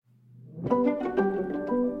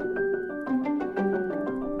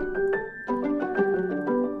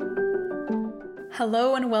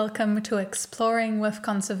Hello and welcome to Exploring with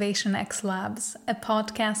Conservation X Labs, a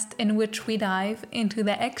podcast in which we dive into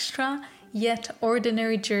the extra yet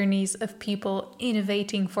ordinary journeys of people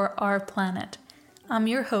innovating for our planet. I'm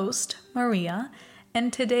your host, Maria,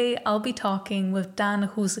 and today I'll be talking with Daan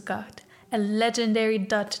Houzegaert, a legendary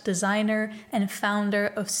Dutch designer and founder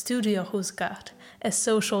of Studio Houzegaert, a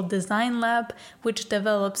social design lab which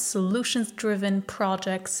develops solutions-driven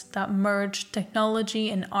projects that merge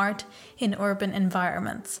technology and art in urban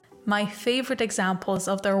environments. My favorite examples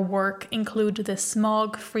of their work include the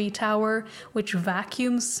Smog-Free Tower, which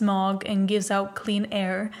vacuums smog and gives out clean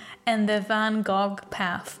air, and the Van Gogh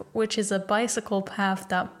Path, which is a bicycle path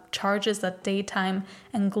that charges at daytime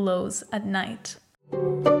and glows at night.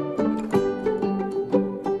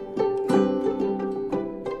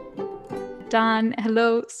 Daan,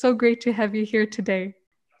 hello. So great to have you here today.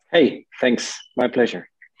 Hey, thanks. My pleasure.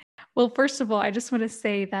 Well, first of all, I just want to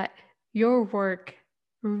say that your work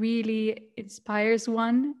really inspires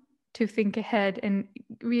one to think ahead and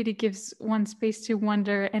really gives one space to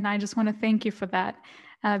wonder. And I just want to thank you for that.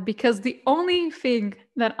 Because the only thing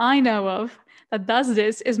that I know of that does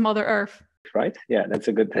this is Mother Earth. Right? Yeah, that's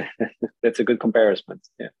a good comparison.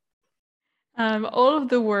 Yeah. All of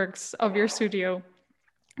the works of your studio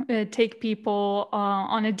take people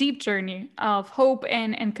on a deep journey of hope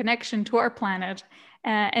and connection to our planet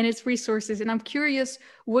and its resources. And I'm curious,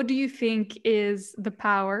 what do you think is the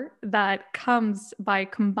power that comes by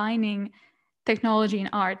combining technology and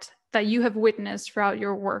art that you have witnessed throughout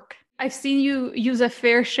your work? I've seen you use a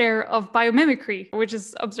fair share of biomimicry, which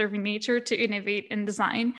is observing nature to innovate in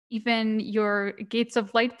design. Even your Gates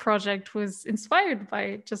of Light project was inspired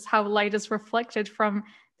by just how light is reflected from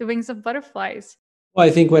the wings of butterflies. Well, I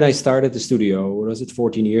think when I started the studio, what was it,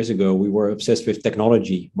 14 years ago, we were obsessed with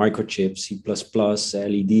technology, microchips, C++,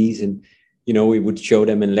 LEDs, and, we would show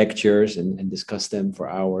them in lectures and discuss them for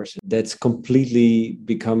hours. That's completely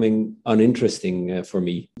becoming uninteresting for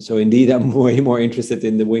me. So indeed, I'm way more interested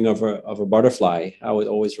in the wing of a butterfly, how it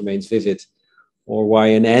always remains vivid, or why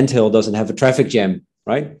an anthill doesn't have a traffic jam,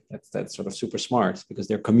 right? That's sort of super smart because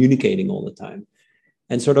they're communicating all the time.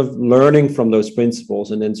 And sort of learning from those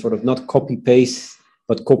principles and then sort of not copy paste,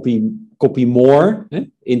 but copy more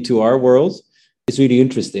into our world is really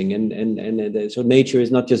interesting. And so nature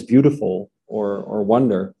is not just beautiful or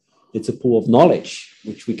wonder; it's a pool of knowledge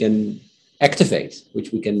which we can activate,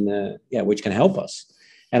 which can help us.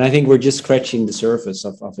 And I think we're just scratching the surface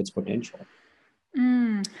of its potential.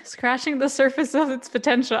 Scratching the surface of its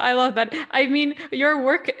potential. I love that. I mean, your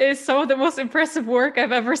work is some of the most impressive work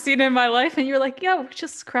I've ever seen in my life. And you're like, yeah, we're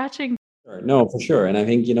just scratching. No, for sure. And I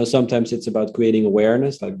think, sometimes it's about creating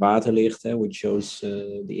awareness, like Waterlicht, which shows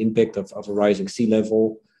the impact of a rising sea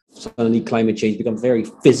level. Suddenly climate change becomes very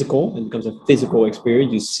physical and becomes a physical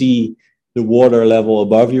experience. You see the water level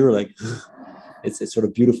above you, like it's sort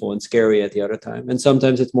of beautiful and scary at the other time. And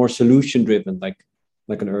sometimes it's more solution driven, like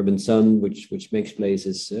an urban sun, which makes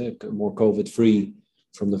places more COVID-free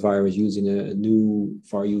from the virus using a new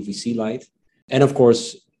far UVC light. And of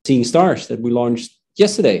course, Seeing Stars that we launched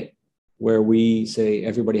yesterday, where we say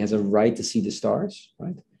everybody has a right to see the stars,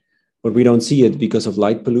 right? But we don't see it because of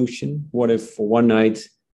light pollution. What if for one night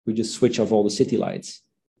we just switch off all the city lights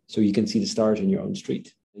so you can see the stars in your own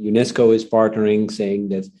street? UNESCO is partnering, saying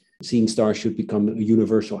that seeing stars should become a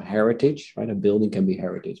universal heritage, right? A building can be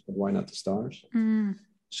heritage, but why not the stars?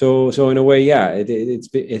 So in a way, yeah,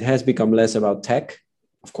 it has become less about tech.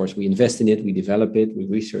 Of course, we invest in it, we develop it, we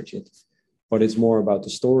research it, but it's more about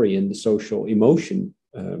the story and the social emotion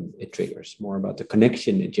it triggers, more about the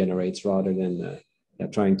connection it generates rather than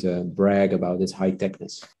trying to brag about its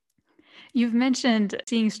high-techness. You've mentioned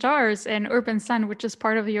Seeing Stars and Urban Sun, which is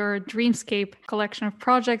part of your Dreamscape collection of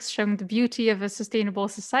projects showing the beauty of a sustainable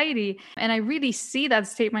society. And I really see that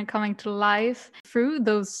statement coming to life through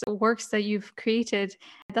those works that you've created.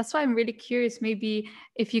 That's why I'm really curious, maybe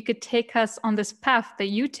if you could take us on this path that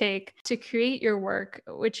you take to create your work,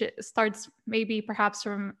 which starts maybe perhaps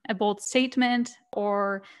from a bold statement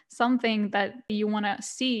or something that you want to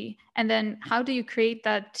see. And then how do you create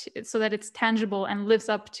that so that it's tangible and lives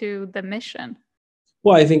up to the mission?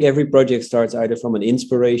 Well, I think every project starts either from an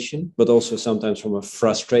inspiration, but also sometimes from a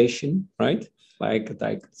frustration, right? Like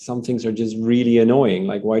some things are just really annoying.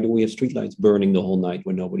 Like, why do we have streetlights burning the whole night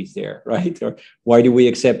when nobody's there, right? Or why do we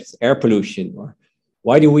accept air pollution? Or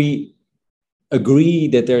why do we agree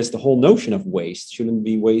that there's the whole notion of waste? Shouldn't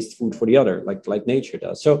be waste food for the other, like nature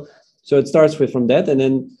does. So it starts from that, and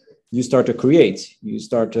then you start to create. You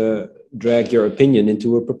start to drag your opinion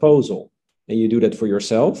into a proposal. and you do that for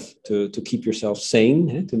yourself to keep yourself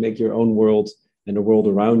sane, to make your own world and the world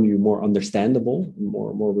around you more understandable,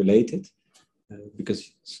 more related,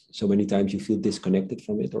 because so many times you feel disconnected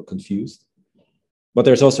from it or confused. But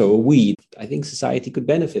there's also a we. I think society could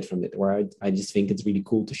benefit from it, where I just think it's really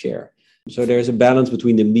cool to share. So there's a balance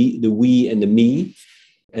between the me, the we, and the me,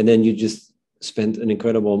 and then you just spend an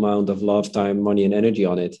incredible amount of love, time, money, and energy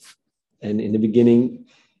on it. And in the beginning,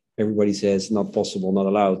 everybody says not possible, not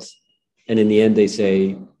allowed, and in the end, they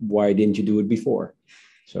say, "Why didn't you do it before?"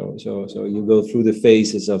 So you go through the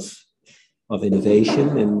phases of innovation,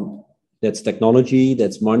 and that's technology,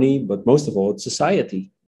 that's money, but most of all, it's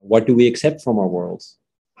society. What do we accept from our world?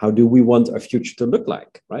 How do we want our future to look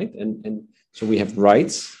like, right? And so we have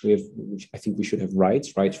rights. I think we should have rights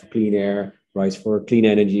for clean air, rights for clean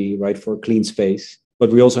energy, right for clean space.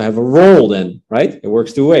 But we also have a role then, right? It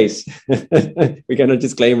works two ways. We cannot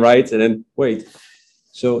just claim rights and then wait.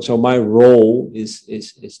 So my role is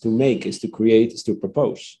to create, is to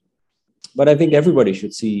propose. But I think everybody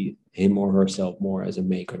should see him or herself more as a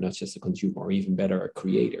maker, not just a consumer, or even better, a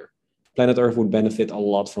creator. Planet Earth would benefit a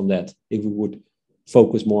lot from that if we would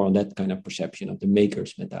focus more on that kind of perception of the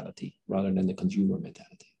maker's mentality rather than the consumer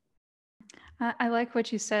mentality. I like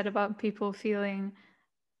what you said about people feeling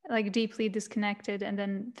like deeply disconnected and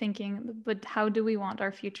then thinking, but how do we want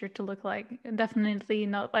our future to look like? Definitely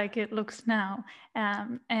not like it looks now.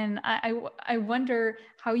 And I wonder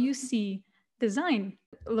how you see design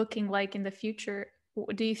looking like in the future.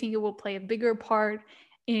 Do you think it will play a bigger part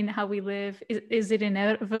in how we live? Is it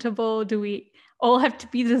inevitable? Do we all have to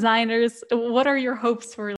be designers? What are your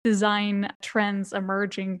hopes for design trends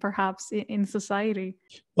emerging perhaps in society?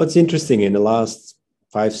 What's interesting, in the last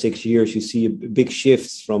 5-6 years, you see a big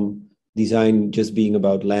shifts from design just being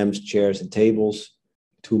about lamps, chairs, and tables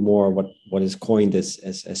to more what is coined as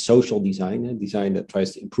social design, a design that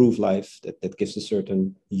tries to improve life, that gives a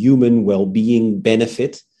certain human well-being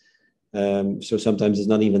benefit. So sometimes it's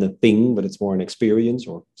not even a thing, but it's more an experience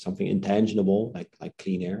or something intangible, like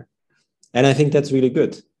clean air. And I think that's really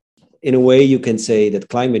good. In a way, you can say that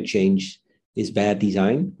climate change is bad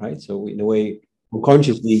design, right? So in a way,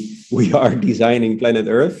 unconsciously, we are designing planet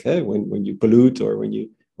Earth. When you pollute or when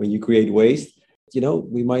you create waste,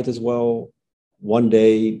 we might as well one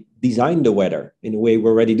day design the weather. In a way,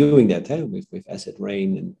 we're already doing that with acid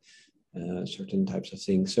rain and certain types of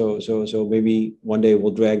things. So maybe one day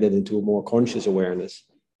we'll drag that into a more conscious awareness,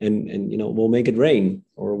 and we'll make it rain,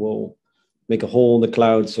 or we'll make a hole in the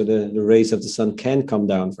clouds so the rays of the sun can come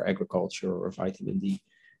down for agriculture or vitamin D.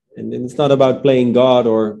 And it's not about playing God,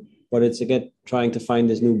 but it's again trying to find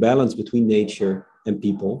this new balance between nature and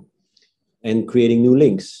people and creating new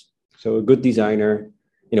links. So a good designer,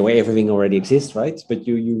 in a way, everything already exists, right? But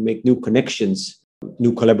you make new connections,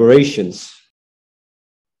 new collaborations.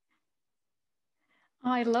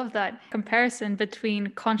 Oh, I love that comparison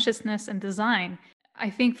between consciousness and design. I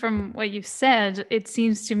think from what you've said, it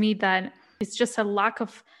seems to me that it's just a lack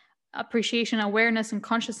of appreciation, awareness, and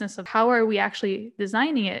consciousness of how are we actually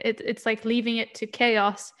designing it. It's like leaving it to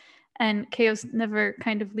chaos, and chaos never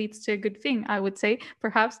kind of leads to a good thing, I would say,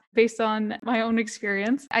 perhaps based on my own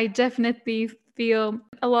experience. I definitely feel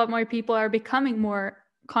a lot more people are becoming more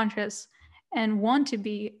conscious and want to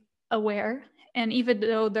be aware. And even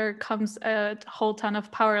though there comes a whole ton of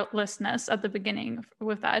powerlessness at the beginning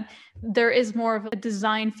with that, there is more of a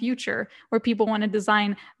design future where people want to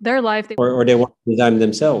design their life. Or they want to design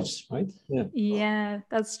themselves, right? Yeah,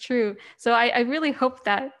 that's true. So I really hope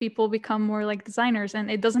that people become more like designers, and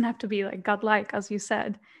it doesn't have to be like godlike, as you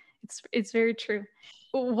said. It's very true.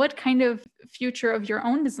 What kind of future of your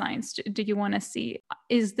own designs do you want to see?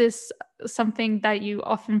 Is this something that you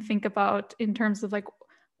often think about in terms of like,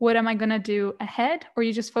 what am I going to do ahead? Or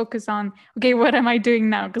you just focus on, okay, what am I doing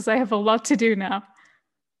now? Because I have a lot to do now.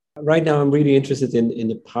 Right now, I'm really interested in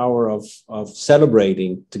the power of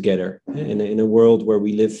celebrating together in a world where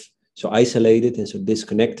we live so isolated and so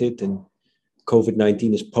disconnected, and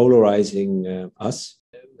COVID-19 is polarizing us.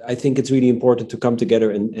 I think it's really important to come together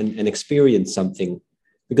and experience something,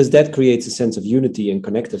 because that creates a sense of unity and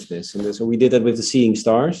connectiveness. And so we did that with the Seeing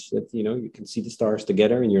Stars, that, you can see the stars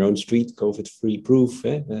together in your own street, COVID-free proof.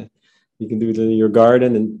 You can do it in your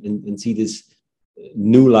garden and see this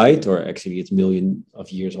new light, or actually it's million of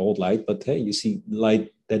years old light, but hey, you see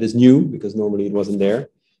light that is new because normally it wasn't there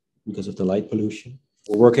because of the light pollution.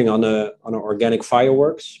 We're working on an organic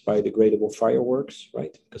fireworks, biodegradable fireworks,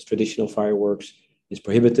 right? Because traditional fireworks is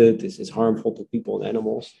prohibited, is harmful to people and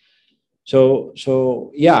animals.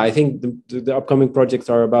 So yeah, I think the upcoming projects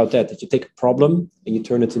are about that you take a problem and you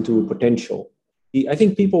turn it into a potential. I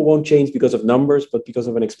think people won't change because of numbers, but because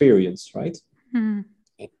of an experience, right? Mm.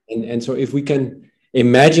 And so if we can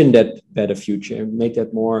imagine that better future and make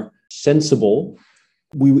that more sensible,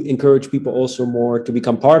 we encourage people also more to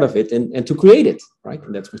become part of it and to create it, right?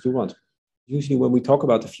 And that's what you want. Usually when we talk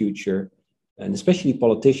about the future, and especially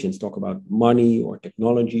politicians talk about money or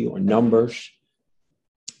technology or numbers,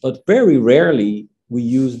 but very rarely we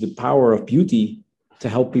use the power of beauty to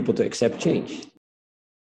help people to accept change.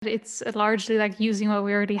 It's largely like using what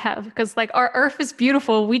we already have, because like our earth is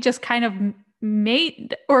beautiful. We just kind of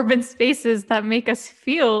made urban spaces that make us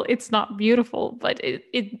feel it's not beautiful, but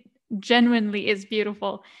it genuinely is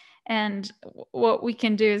beautiful. And what we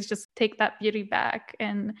can do is just take that beauty back.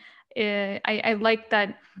 And I like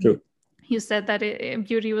that. True. You said that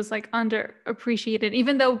beauty was like underappreciated,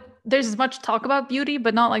 even though there's much talk about beauty,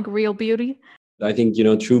 but not like real beauty. I think,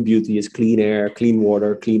 true beauty is clean air, clean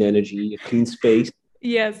water, clean energy, clean space.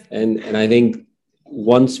 Yes. And I think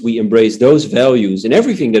once we embrace those values in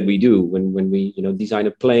everything that we do, when we, design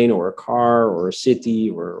a plane or a car or a city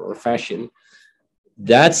or fashion,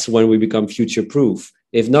 that's when we become future proof.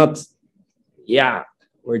 If not,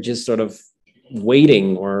 we're just sort of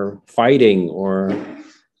waiting or fighting, or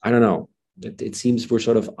I don't know. It seems we're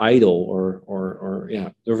sort of idle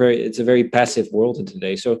it's a very passive world in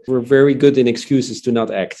today. So we're very good in excuses to not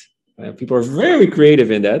act. People are very creative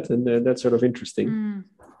in that, and that's sort of interesting.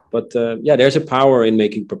 But there's a power in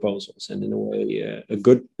making proposals, and in a way, a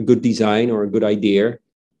good design or a good idea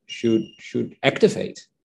should activate.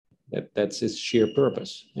 That's its sheer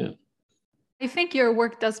purpose. Yeah. I think your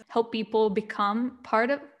work does help people become part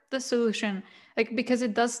of the solution, like because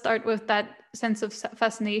it does start with that sense of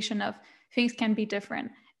fascination of things can be different.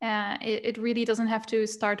 It really doesn't have to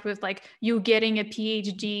start with like you getting a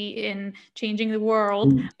PhD in changing the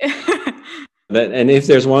world. And if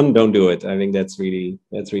there's one, don't do it. I think that's really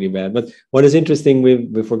bad. But what is interesting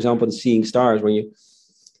with for example, seeing stars,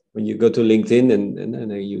 when you go to LinkedIn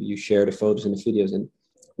and you share the photos and the videos, and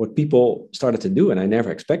what people started to do, and I never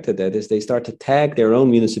expected that, is they start to tag their own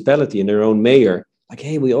municipality and their own mayor. Like,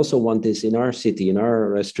 hey, we also want this in our city, in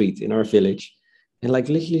our street, in our village. And like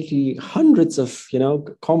literally hundreds of,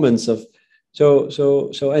 comments of,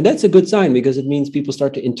 so, and that's a good sign, because it means people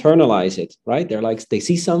start to internalize it, right? They're like, they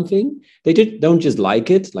see something, they don't just like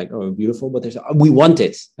it, like, oh, beautiful, but they say, oh, we want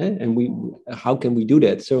it. And how can we do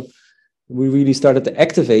that? So we really started to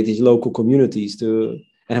activate these local communities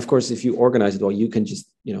and of course, if you organize it well, you can just,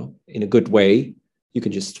 in a good way, you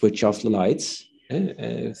can just switch off the lights.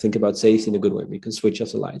 Think about safety in a good way. We can switch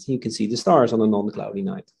off the lights and you can see the stars on a non-cloudy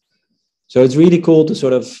night. So it's really cool to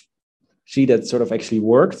sort of see that sort of actually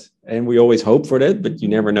worked. And we always hope for that, but you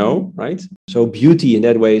never know, right? So beauty in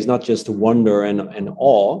that way is not just wonder and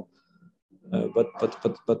awe,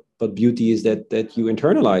 but beauty is that you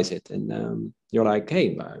internalize it. And you're like,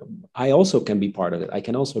 hey, I also can be part of it. I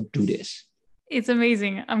can also do this. It's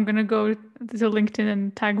amazing. I'm going to go to LinkedIn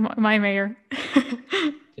and tag my mayor.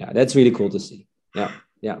 Yeah, that's really cool to see.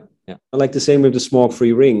 Yeah. Like the same with the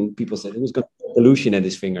smoke-free ring. People said it was going to put pollution at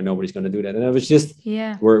his finger. Nobody's going to do that. And I was just,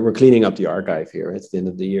 we're cleaning up the archive here at the end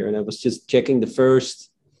of the year. And I was just checking the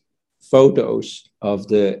first photos of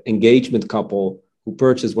the engagement couple who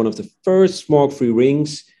purchased one of the first smoke-free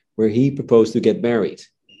rings where he proposed to get married.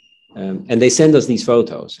 And they send us these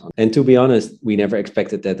photos. And to be honest, we never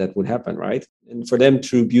expected that would happen, right? And for them,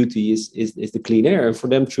 true beauty is the clean air. And for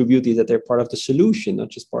them, true beauty is that they're part of the solution, not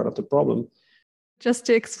just part of the problem. Just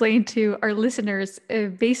to explain to our listeners,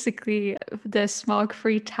 basically the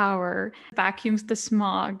smog-free tower vacuums the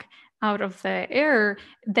smog out of the air,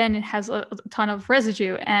 then it has a ton of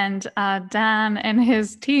residue. And Dan and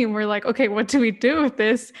his team were like, okay, what do we do with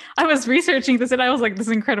this? I was researching this and I was like, this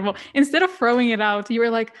is incredible. Instead of throwing it out, you were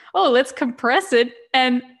like, oh, let's compress it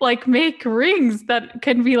and like make rings that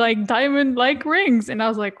can be like diamond-like rings. And I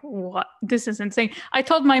was like, what? This is insane. I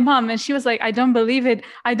told my mom and she was like, I don't believe it.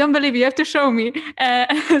 I don't believe you have to show me.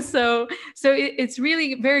 So it's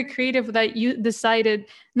really very creative that you decided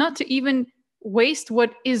not to even waste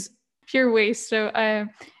what is pure waste. So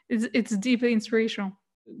it's deeply inspirational.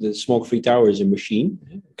 The smoke-free tower is a machine,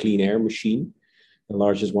 a clean air machine, the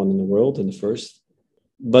largest one in the world and the first.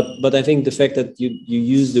 But I think the fact that you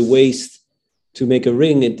use the waste to make a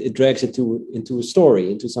ring, it drags it into a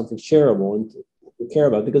story, into something shareable and to care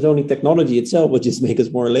about, because only technology itself will just make us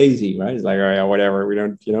more lazy, right? It's like, oh yeah, whatever, we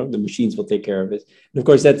don't, the machines will take care of it. And of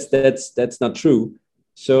course, that's not true.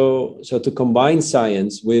 So to combine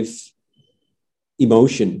science with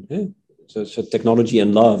emotion, so technology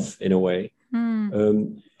and love in a way,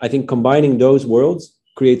 I think combining those worlds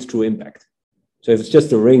creates true impact. So if it's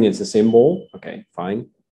just a ring, it's a symbol, okay, fine,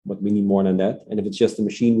 but we need more than that. And if it's just a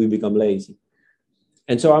machine, we become lazy.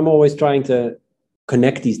 And so I'm always trying to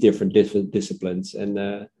connect these different disciplines. And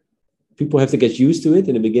people have to get used to it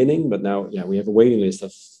in the beginning, but now, we have a waiting list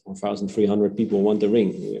of 1,300 people who want the ring.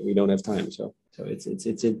 We don't have time. So it's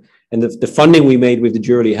it. And the funding we made with the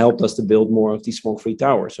jury helped us to build more of these smoke-free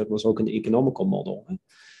towers. So it was also an economical model.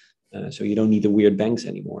 So you don't need the weird banks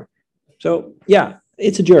anymore. So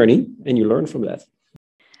it's a journey, and you learn from that.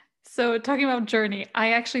 So talking about journey, I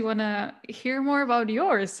actually want to hear more about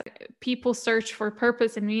yours. People search for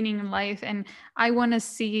purpose and meaning in life, and I want to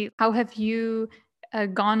see, how have you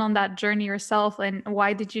gone on that journey yourself, and why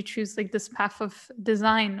did you choose like this path of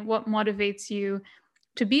design? What motivates you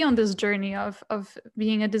to be on this journey of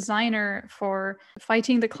being a designer for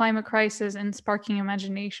fighting the climate crisis and sparking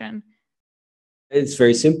imagination? It's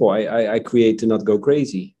very simple. I create to not go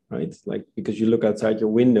crazy, right? Like, because you look outside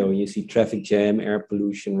your window and you see traffic jam, air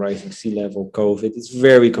pollution, rising sea level, COVID. It's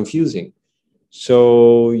very confusing.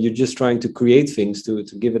 So you're just trying to create things to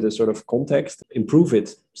give it a sort of context, improve it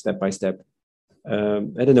step by step.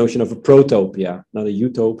 And the notion of a protopia, not a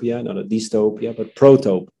utopia, not a dystopia, but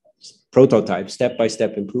prototype, step by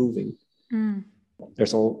step improving.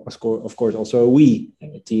 There's of course also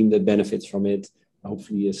a team that benefits from it,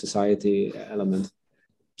 hopefully a society element.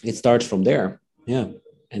 It starts from there,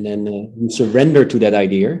 and then you surrender to that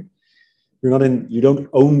idea. You don't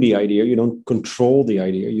own the idea, you don't control the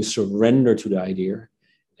idea, you surrender to the idea,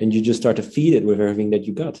 and you just start to feed it with everything that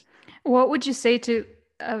you got. What would you say to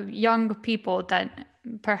young people that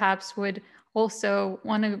perhaps would also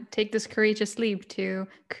want to take this courageous leap to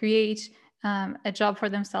create a job for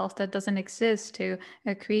themselves that doesn't exist, to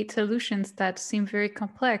create solutions that seem very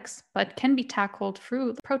complex but can be tackled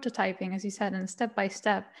through prototyping, as you said, and step by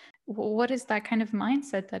step? What is that kind of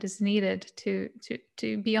mindset that is needed to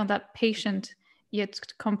be on that patient yet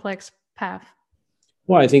complex path?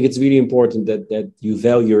 Well, I think it's really important that you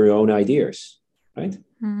value your own ideas, right?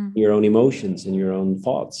 Your own emotions and your own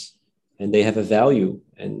thoughts, and they have a value,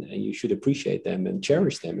 and you should appreciate them and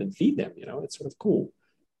cherish them and feed them. It's sort of cool.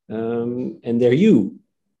 And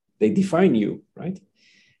they define you, right?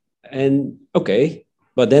 And okay,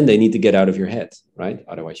 but then they need to get out of your head, right?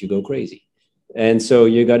 Otherwise you go crazy. And so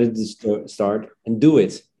you got to just start and do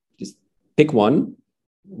it. Just pick one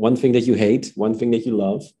thing that you hate, one thing that you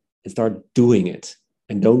love, and start doing it,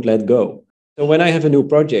 and don't let go. So when I have a new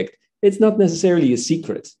project, it's not necessarily a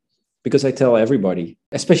secret, because I tell everybody,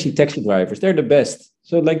 especially taxi drivers, they're the best.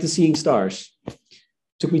 So like the seeing stars. It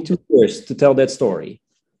took me 2 years to tell that story.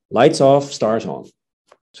 Lights off, stars on.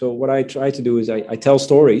 So what I try to do is I tell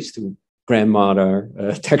stories to grandmother,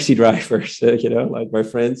 taxi drivers, like my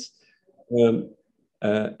friends.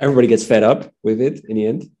 Everybody gets fed up with it in the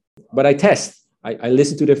end. But I test. I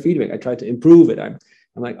listen to their feedback. I try to improve it. I'm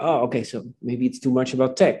like, oh, okay, so maybe it's too much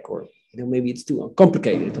about tech, or maybe it's too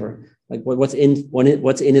complicated, or like what's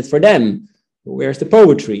in it for them? Where's the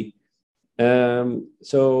poetry?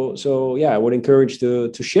 So I would encourage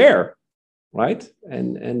to share, right?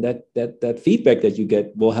 And that feedback that you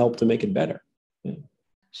get will help to make it better. Yeah.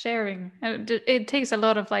 Sharing, it takes a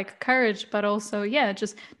lot of like courage, but also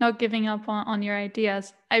just not giving up on your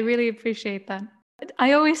ideas. I really appreciate that.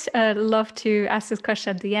 I always love to ask this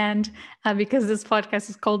question at the end, because this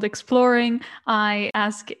podcast is called Exploring. I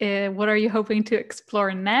ask, what are you hoping to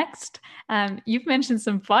explore next? You've mentioned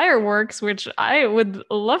some fireworks, which I would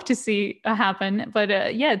love to see happen. But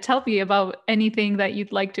tell me about anything that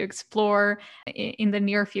you'd like to explore in the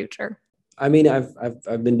near future. I mean,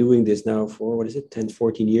 I've been doing this now for 10,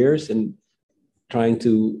 14 years, and trying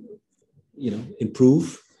to,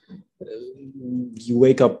 improve. You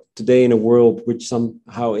wake up today in a world which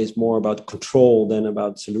somehow is more about control than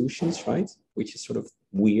about solutions, right? Which is sort of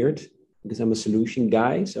weird, because I'm a solution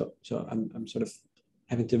guy. So I'm sort of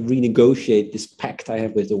having to renegotiate this pact I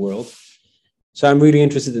have with the world. So I'm really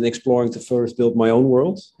interested in exploring to first build my own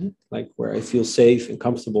world, like where I feel safe and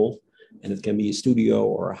comfortable. And it can be a studio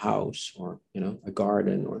or a house or, a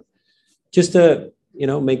garden, or just to,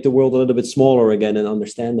 make the world a little bit smaller again and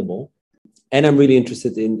understandable. And I'm really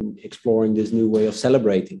interested in exploring this new way of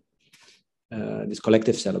celebrating, this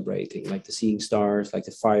collective celebrating, like the seeing stars, like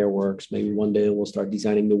the fireworks. Maybe one day we'll start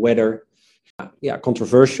designing the weather.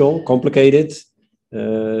 Controversial, complicated,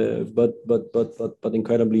 but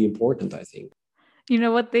incredibly important, I think. You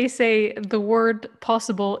know what they say, the word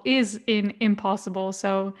possible is in impossible.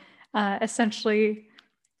 So essentially,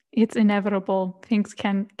 it's inevitable. Things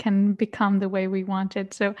can become the way we want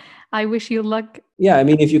it. So I wish you luck. Yeah, I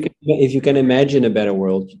mean, if you can imagine a better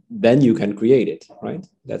world, then you can create it, right?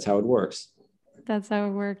 That's how it works. That's how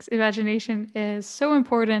it works. Imagination is so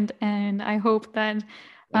important, and I hope that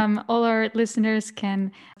All our listeners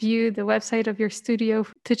can view the website of your studio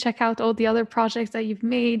to check out all the other projects that you've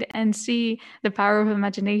made and see the power of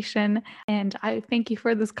imagination. And I thank you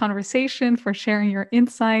for this conversation, for sharing your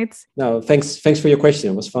insights. No, thanks for your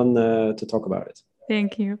question. It was fun to talk about it.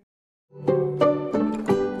 Thank you.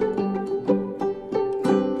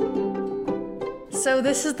 So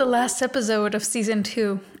this is the last episode of season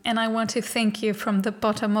 2, and I want to thank you from the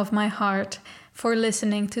bottom of my heart for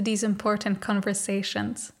listening to these important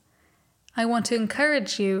conversations. I want to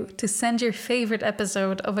encourage you to send your favorite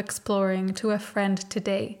episode of Exploring to a friend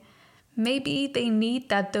today. Maybe they need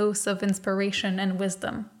that dose of inspiration and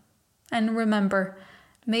wisdom. And remember,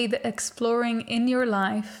 may the exploring in your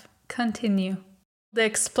life continue. The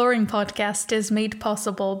Exploring podcast is made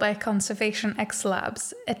possible by Conservation X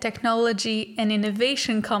Labs, a technology and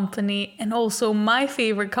innovation company, and also my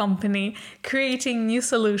favorite company, creating new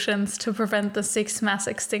solutions to prevent the 6th mass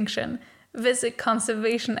extinction. Visit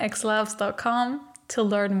conservationxlabs.com to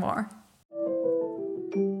learn more.